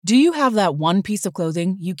Do you have that one piece of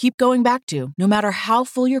clothing you keep going back to, no matter how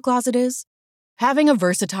full your closet is? Having a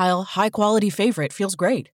versatile, high-quality favorite feels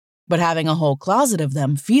great, but having a whole closet of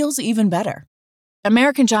them feels even better.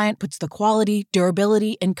 American Giant puts the quality,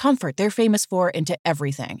 durability, and comfort they're famous for into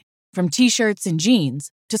everything, from t-shirts and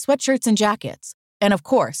jeans to sweatshirts and jackets, and of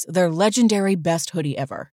course, their legendary best hoodie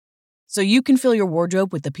ever. So you can fill your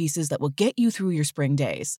wardrobe with the pieces that will get you through your spring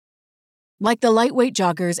days. Like the lightweight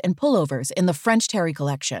joggers and pullovers in the French Terry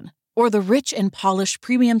collection, or the rich and polished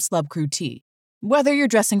premium Slub Crew tee. Whether you're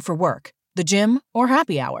dressing for work, the gym, or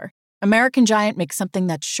happy hour, American Giant makes something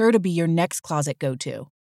that's sure to be your next closet go-to.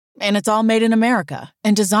 And it's all made in America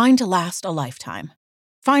and designed to last a lifetime.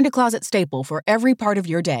 Find a closet staple for every part of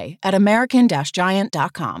your day at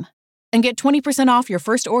american-giant.com and get 20% off your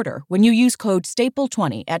first order when you use code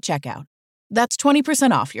STAPLE20 at checkout. That's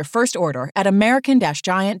 20% off your first order at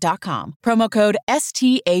american-giant.com. Promo code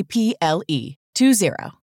STAPLE20.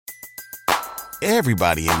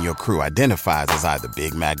 Everybody in your crew identifies as either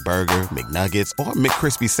Big Mac Burger, McNuggets, or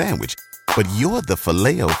McCrispy Sandwich. But you're the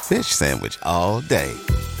Filet-O-Fish Sandwich all day.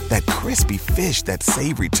 That crispy fish, that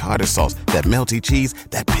savory tartar sauce, that melty cheese,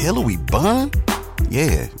 that pillowy bun.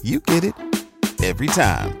 Yeah, you get it. Every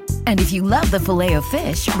time. And if you love the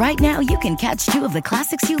Filet-O-Fish, right now you can catch two of the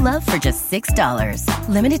classics you love for just $6.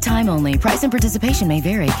 Limited time only. Price and participation may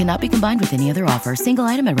vary. Cannot be combined with any other offer. Single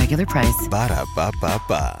item at regular price.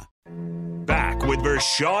 Ba-da-ba-ba-ba. Back with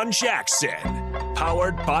Vershawn Jackson.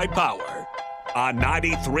 Powered by Power. On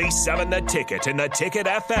 93.7 The Ticket and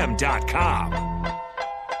theticketfm.com.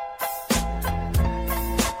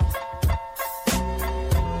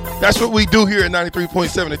 That's what we do here at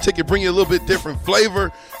 93.7 The Ticket. Bring you a little bit different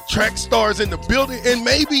flavor. Track stars in the building and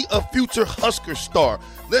maybe a future Husker star.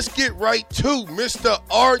 Let's get right to Mr.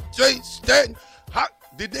 R.J. Staten.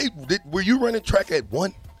 Were you running track at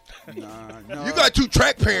 1? No. You got 2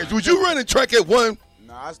 track parents. Was you running track at 1?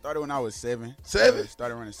 No, I started when I was 7. 7?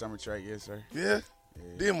 Started running summer track, yes, sir. Yeah?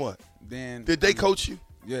 Then what? Then did they coach you?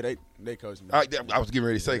 Yeah, they coached me. I was getting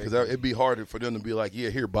ready to say, because it'd be harder for them to be like,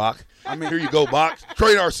 yeah, here, Bach. Here you go, Bach.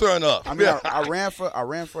 Train our son up. I mean, I ran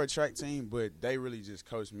for a track team, but they really just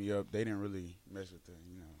coached me up. They didn't really mess with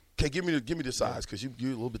Okay, give me the size, because you're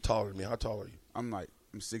a little bit taller than me. How tall are you? I'm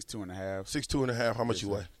 6'2 and a half. 6'2 and a half. How much you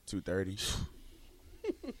weigh? 230.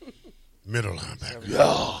 Middle linebacker.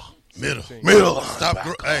 Yeah. Middle.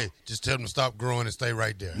 Hey, just tell them to stop growing and stay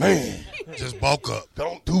right there. Man. Just bulk up.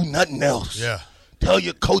 Don't do nothing else. Yeah. Tell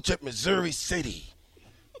your coach at Missouri City.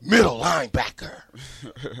 Middle linebacker.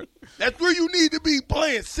 That's where you need to be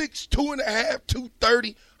playing. 6'2 and a half,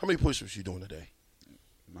 230. How many push-ups you doing today?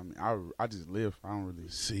 I mean, I just live. I don't really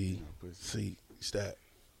see, Stat.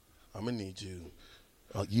 I'm going to need you.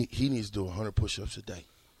 He needs to do 100 push-ups a day.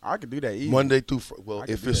 I can do that easy. Monday through Friday. Well,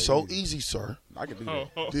 if it's so easy, sir, I can do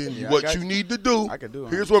that. Then what you need to do, I can do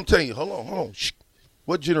it. Here's what I'm telling you. Hold on. Shh.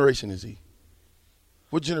 What generation is he?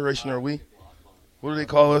 What generation are we? What do they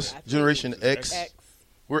call us? Generation X?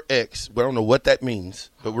 We're X, but I don't know what that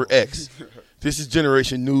means, but we're X. This is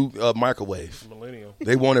generation new microwave. Millennial.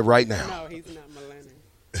 They want it right now. No, he's not millennial.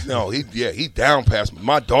 No, he's down past me.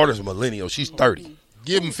 My daughter's a millennial. She's 30.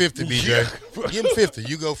 Give him 50, BJ. Give him 50.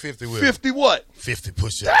 You go 50 with 50 what? 50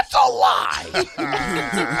 push-ups. That's a lie.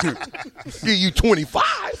 Give you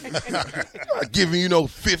 25. I'm giving you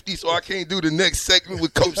 50, so I can't do the next segment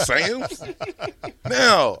with Coach Sams.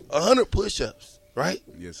 Now, 100 push-ups, right?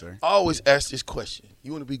 Yes, sir. I always ask this question.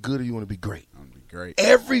 You want to be good or you want to be great? I want to be great.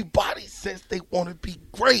 Everybody says they want to be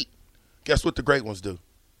great. Guess what the great ones do?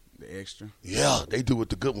 The extra. Yeah, they do what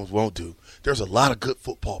the good ones won't do. There's a lot of good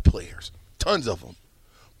football players, tons of them.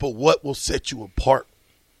 But what will set you apart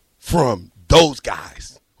from those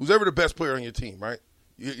guys? Who's ever the best player on your team, right?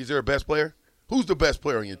 Is there a best player? Who's the best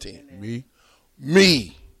player on your team?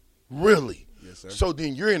 Me. Really? Yes, sir. So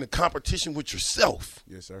then you're in a competition with yourself.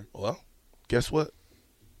 Yes, sir. Well, guess what?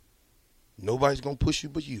 Nobody's going to push you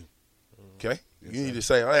but you. Okay? Yes, you need to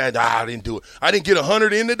say, I didn't do it. I didn't get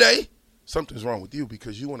 100 in today. Something's wrong with you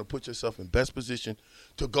because you want to put yourself in best position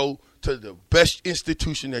to go to the best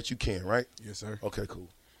institution that you can, right? Yes, sir. Okay, cool.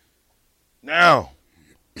 Now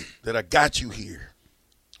that I got you here,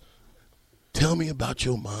 tell me about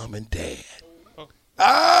your mom and dad.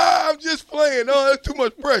 I'm just playing. No, that's too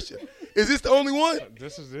much pressure. Is this the only one?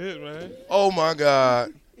 This is it, man. Oh, my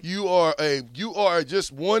God. You are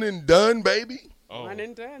just one and done, baby? Oh. One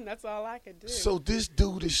and done. That's all I could do. So this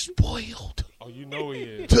dude is spoiled. Oh, you know he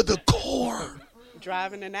is. To the core.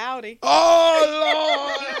 Driving an Audi.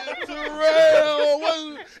 Oh, Lord. Terrell.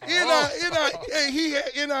 He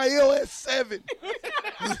had NIL at 7.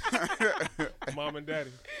 Mom and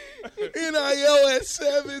daddy. NIL at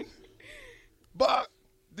 7. But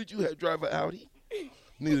Did you drive an Audi?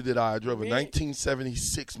 Neither did I. I drove a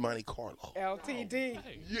 1976 Monte Carlo. LTD.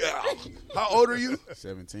 Yeah. How old are you?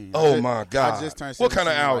 17. Oh, my God. I just turned 17 What kind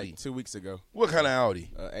of Audi? like 2 weeks ago. What kind of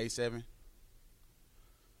Audi? A7.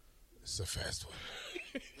 It's a fast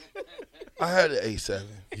one. I had an A7.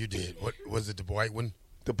 You did. What was it? The white one?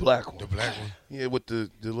 The black one. The black one? Yeah, with the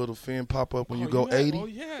little fin pop up when you go yeah. 80. Oh,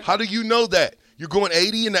 yeah. How do you know that? You're going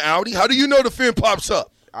 80 in the Audi? How do you know the fin pops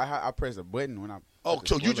up? I press a button when I. Oh, put the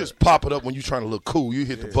so you spoiler just up. pop it up when you're trying to look cool. You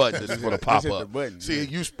hit the button, it's going to pop Just hit up. the button, See, yeah.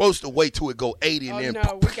 you're supposed to wait till it go 80 and Oh, then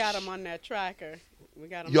no, we got him on that tracker. We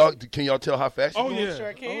got him. Y'all, can y'all tell how fast you Oh, going? yeah.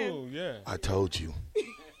 Sure can. Oh, yeah. I told you.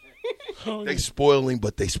 Oh, They yeah. spoiling,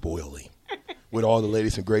 but they spoiling. With all the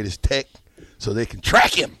latest and greatest tech so they can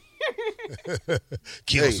track him.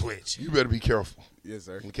 Kill Hey, switch. You better be careful. Yes,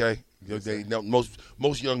 sir. Okay?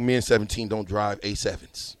 Most young men 17 don't drive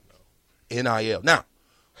A7s. NIL. Now,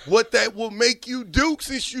 what that will make you do,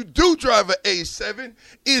 since you do drive an A7,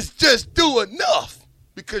 is just do enough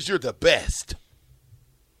because you're the best.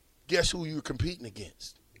 Guess who you're competing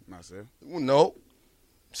against? Myself. Well, no.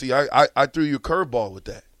 See, I threw you a curveball with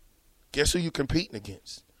that. Guess who you're competing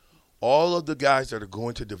against? All of the guys that are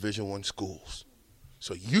going to Division I schools.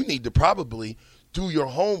 So you need to probably do your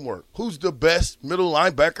homework. Who's the best middle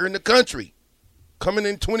linebacker in the country coming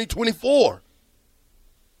in 2024?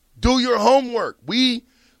 Do your homework.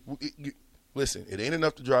 Listen, it ain't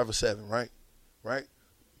enough to drive a 7, right? Right?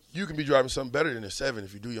 You can be driving something better than a 7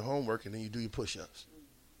 if you do your homework and then you do your push-ups.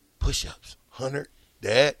 Push-ups, 100,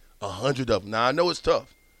 Dad, 100 of them. Now, I know it's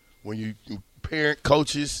tough. When you parent,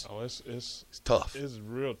 coaches, Oh, it's tough. It's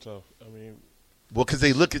real tough. I mean, Well, because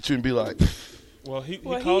they look at you and be like, well, he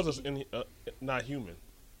Well, calls us not human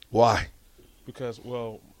why? because,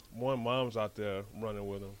 well, one mom's out there running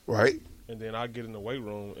with him, Right? and then I get in the weight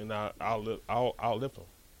room and I'll lift him.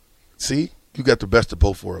 See? You got the best of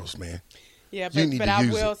both worlds, man. Yeah, You need but to I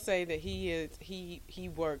use will it. say that he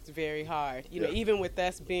works very hard. You know, Yeah. even with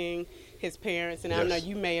us being his parents, and I Yes. know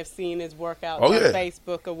you may have seen his workouts Oh, on yeah.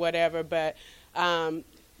 Facebook or whatever, but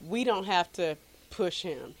we don't have to push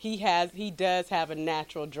him. He does have a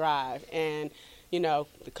natural drive, and you know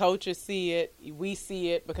the coaches see it, we see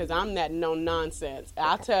it, because I'm that no nonsense.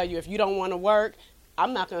 I'll tell you, if you don't want to work,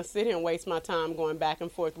 I'm not going to sit here and waste my time going back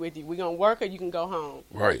and forth with you. We're going to work or you can go home.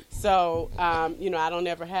 Right. So, you know, I don't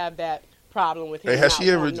ever have that problem with him. Hey, has not she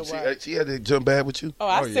ever wanting to work. she had to jump bad with you? Oh,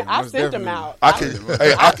 I yeah, sent I most sent him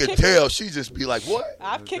definitely. out. I could tell. She just be like, what?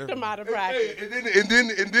 I've kicked him out of Hey, practice. and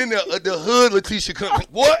then the hood Letitia comes.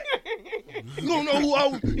 What? You don't know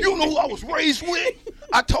who I was raised with?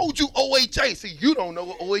 I told you OHA. See, you don't know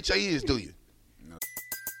what OHA is, do you?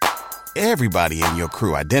 Everybody in your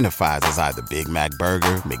crew identifies as either Big Mac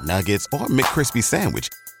Burger, McNuggets, or McCrispy Sandwich.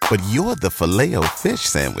 But you're the Filet-O-Fish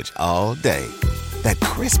Sandwich all day. That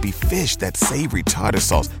crispy fish, that savory tartar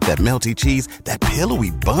sauce, that melty cheese, that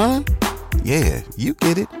pillowy bun. Yeah, you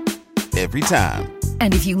get it. Every time.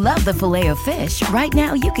 And if you love the Filet-O-Fish, right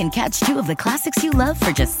now you can catch 2 of the classics you love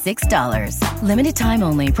for just $6. Limited time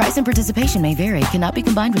only. Price and participation may vary. Cannot be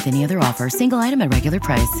combined with any other offer. Single item at regular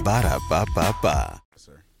price. Ba-da-ba-ba-ba.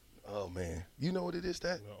 Oh, man. You know what it is,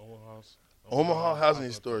 that? The Omaha Housing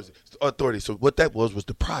Authority. So what that was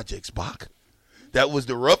the projects, Bach. That was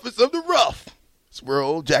the roughest of the rough. That's where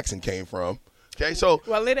old Jackson came from. Okay, so.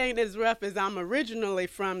 Well, it ain't as rough as I'm originally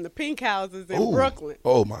from the pink houses in Ooh. Brooklyn.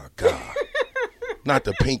 Oh, my God. Not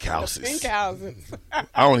the pink houses. Pink houses. I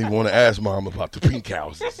don't even want to ask Mom about the pink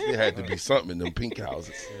houses. There had to be something in them pink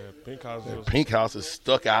houses. Yeah, pink house was Pink houses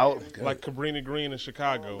stuck out. like Cabrini Green in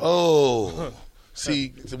Chicago. Oh.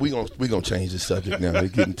 See, we gonna change the subject now.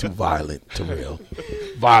 It's getting too violent, Terrell.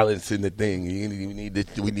 Violence in the thing.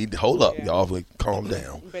 We need to hold up, Yeah. y'all. Like, calm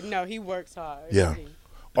down. But no, he works hard. Yeah.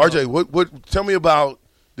 RJ, what? Tell me about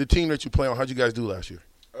the team that you play on. How'd you guys do last year?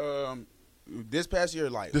 This past year,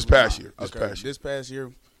 like This past year. This past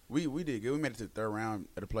year, we did good. We made it to the third round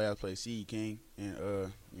of the playoffs. Played CE King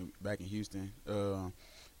and back in Houston.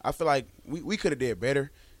 I feel like we could have did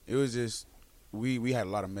better. It was just we had a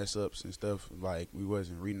lot of mess ups and stuff. Like we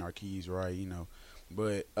wasn't reading our keys right, you know.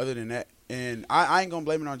 But other than that, and I ain't gonna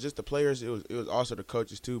blame it on just the players. It was also the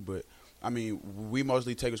coaches too. But I mean, we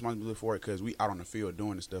mostly take responsibility for it because we out on the field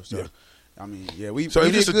doing the stuff. So Yeah. I mean, yeah, we. So we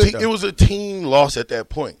it was, did just good, it though. was a team loss at that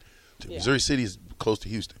point. Yeah. Missouri City is close to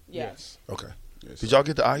Houston. Yes. Okay. Yes, Did y'all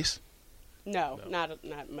get the ice? No,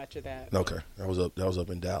 not much of that. Okay. That was up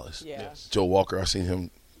in Dallas. Yeah. Yes. Joe Walker, I seen him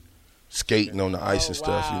skating on the ice Oh, and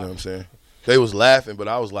stuff. You wow. know what I'm saying? They was laughing, but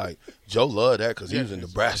I was like, Joe loved that because he was in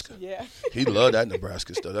Nebraska. Yeah. He loved that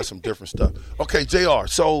Nebraska stuff. That's some different stuff. Okay, JR,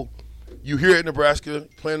 so you here at Nebraska,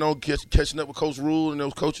 planning on catching up with Coach Rule and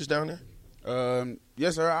those coaches down there?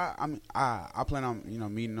 Yes, sir. I plan on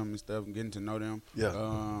meeting them and stuff and getting to know them.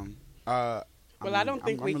 Yeah. I don't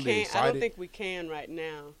think we really can. excited. I don't think we can right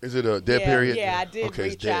now. Is it a dead period? Yeah, I did Okay,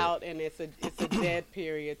 reach out, and it's a dead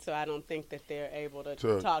period, so I don't think that they're able to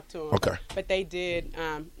talk to him. Okay. But they did,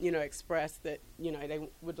 express that they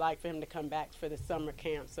would like for him to come back for the summer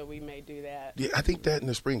camp, so we may do that. Yeah, I think that in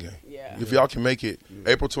the spring game. Yeah. If y'all can make it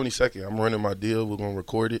April 22nd, I'm running my deal. We're gonna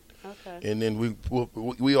record it. Okay. And then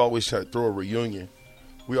we always try to throw a reunion.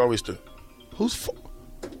 We always do.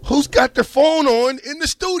 Who's got their phone on in the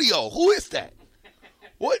studio? Who is that?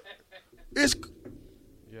 What? It's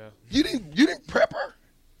You didn't prep her?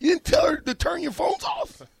 You didn't tell her to turn your phones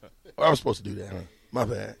off? Oh, I was supposed to do that, huh? My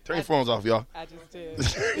bad. Turn your phones off, y'all. I just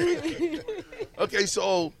did. Okay,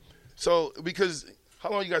 so because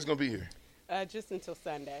how long you guys gonna be here? Just until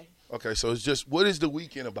Sunday. Okay, so it's just, what is the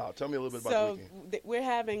weekend about? Tell me a little bit about the weekend. We're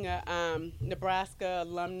having a Nebraska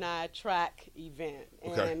alumni track event.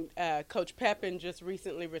 Okay. And Coach Pepin just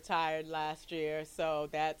recently retired last year, so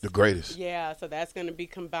that's The greatest. Yeah, so that's going to be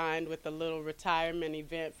combined with a little retirement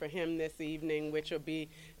event for him this evening, which will be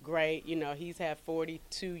great. He's had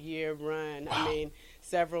 42-year run. Wow. I mean,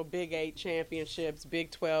 several Big 8 championships, Big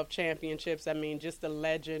 12 championships. I mean, just a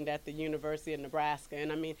legend at the University of Nebraska. And,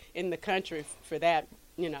 I mean, in the country for that,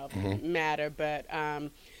 matter. But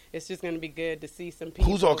it's just going to be good to see some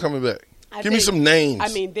people. Who's all coming back? Give me some names. I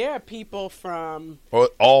mean, there are people from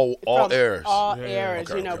all eras. All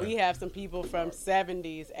eras. Okay, We have some people from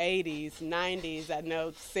 70s, 80s, 90s. I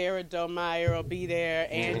know Sarah Domeyer will be there.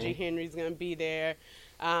 Angie Henry's going to be there.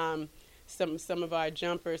 Some of our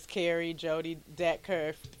jumpers, Carrie, Jody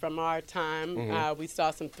Decker from our time. We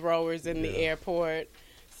saw some throwers in the airport.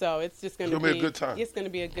 So it's just going to be a good time. It's going to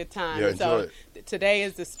be a good time. Yeah, so enjoy it. Today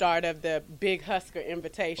is the start of the Big Husker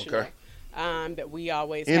Invitational that we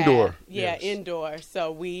always indoor. have. Yeah, Yes. indoor.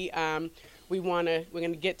 So we're going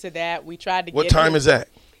to get to that. We tried to What get time him. is that?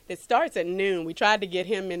 It starts at noon. We tried to get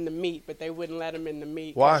him in the meet, but they wouldn't let him in the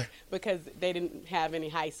meet. Why? Because they didn't have any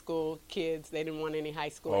high school kids. They didn't want any high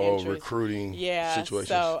school interest. Recruiting situations.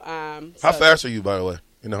 So, how fast are you, by the way,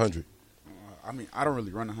 in the 100? I don't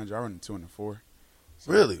really run 100. I run 2 and 4.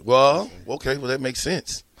 So Really? Well, okay. Well, that makes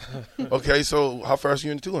sense. Okay, so how fast are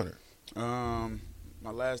you in the 200?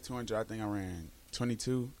 My last 200, I think I ran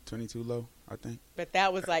 22 low, I think. But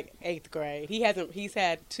that was like 8th grade. He's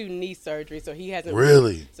had 2 knee surgeries, so he hasn't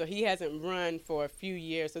Really? So he hasn't run for a few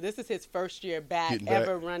years. So this is his first year back Getting back.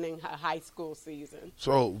 ever running a high school season.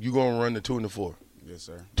 So you going to run the 2 and the 4? Yes,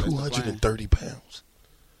 sir. That's the plan. 230 pounds.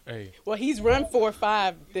 Hey, Well, he's run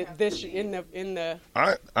 4.5 this in the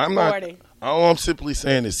I'm not. 40. All I'm simply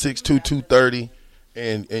saying is 6'2", 230,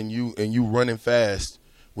 and you running fast.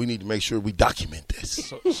 We need to make sure we document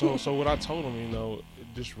this. so what I told him,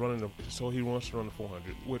 just running so he wants to run the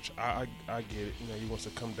 400, which I get it. He wants to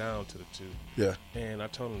come down to the 2. Yeah. And I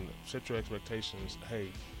told him, set your expectations. Hey,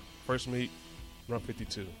 first meet, run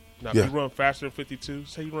 52. Now, Yeah. if you run faster than 52,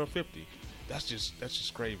 say you run 50. That's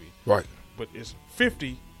just gravy. Right. But it's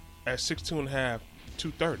 50 at 6'2 and a half,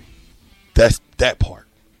 230. That's that part.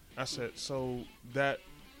 I said, so that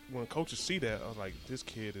when coaches see that, I was like, this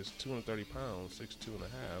kid is 230 pounds, 6'2 and a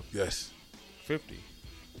half, Yes. 50.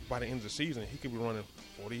 By the end of the season, he could be running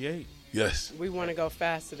 48. Yes. We want to go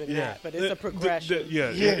faster than Yeah. that, but it's a progression.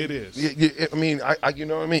 It is. Yeah, I mean, you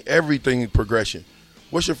know what I mean? Everything is progression.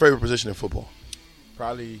 What's your favorite position in football?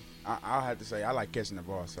 Probably, I'll have to say, I like catching the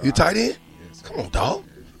ball. So You tight end? Yes, Come on, dog.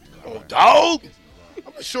 Come on, dog.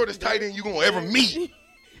 I'm the shortest tight end you going to ever meet.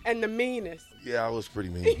 And the meanest. Yeah, I was pretty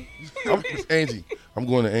mean. Angie, I'm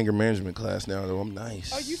going to anger management class now, though. I'm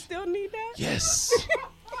nice. Oh, you still need that? Yes.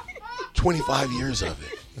 25 years of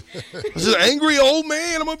it. This is an angry old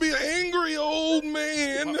man. I'm going to be an angry old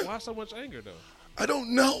man. Why so much anger, though? I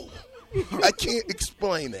don't know. I can't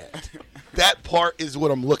explain that. That part is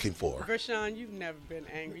what I'm looking for. Vershawn, you've never been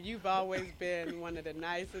angry. You've always been one of the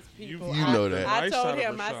nicest people. You know that. I Nice told side of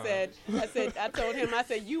him, Vershawn. I told him,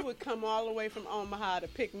 you would come all the way from Omaha to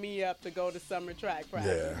pick me up to go to summer track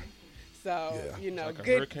practice. Yeah. So, Yeah. Like a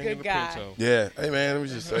good hurricane in a guy. Pinto. Yeah. Hey, man, let me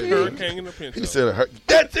just say. Hurricane in a Pinto. He said,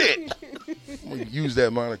 that's it. I'm going to use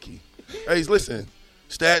that monarchy. Hey, listen,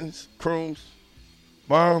 Statens, Crooms,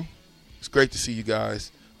 Mom, it's great to see you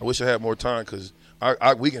guys. I wish I had more time because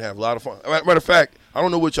we can have a lot of fun. Matter of fact, I don't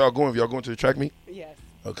know what y'all going. If y'all going to the track meet? Yes.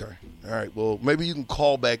 Okay. All right. Well, maybe you can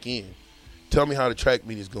call back in. Tell me how the track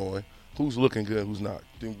meet is going. Who's looking good, who's not.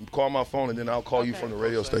 Then call my phone, and then I'll call you Okay. from the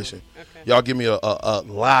radio station. Okay. Y'all give me a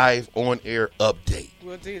live on-air update.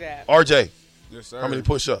 We'll do that. RJ, Yes, sir. how many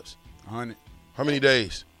push-ups? 100 How many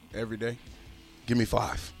days? every day. Give me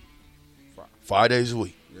 5. 5. 5 days a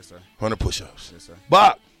week. Yes, sir. 100 push-ups. Yes, sir.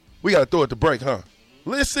 Bob, We got to throw it to break, huh?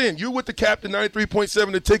 Listen, you with the captain,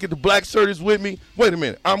 93.7 The Ticket. The black shirt is with me. Wait a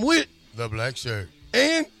minute. I'm with The black shirt.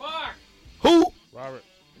 And who? Robert.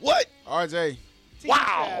 What? RJ. Tisha,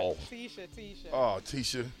 Wow. Tisha. Oh,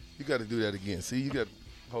 Tisha, you got to do that again. See, you got to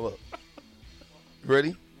hold up.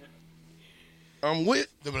 Ready? I'm with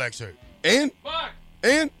The black shirt. and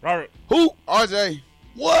Robert. who? RJ.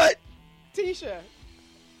 What? Tisha.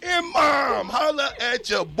 And Mom, holla at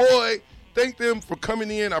your boy. Thank them for coming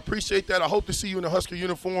in. I appreciate that. I hope to see you in a Husker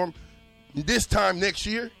uniform this time next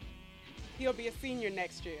year. He'll be a senior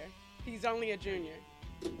next year. He's only a junior.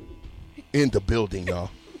 In the building, y'all.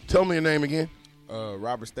 Tell me your name again.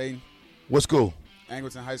 Robert Staten. What school?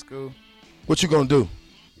 Angleton High School. What you gonna do?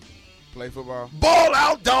 Play football. Ball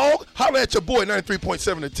out, dog. Holla at your boy,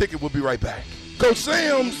 93.7 The Ticket. We'll be right back. Go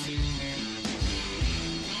Sam's.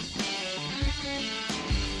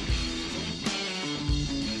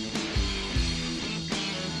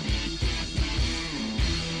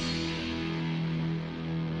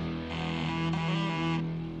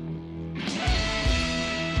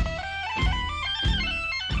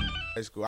 High school.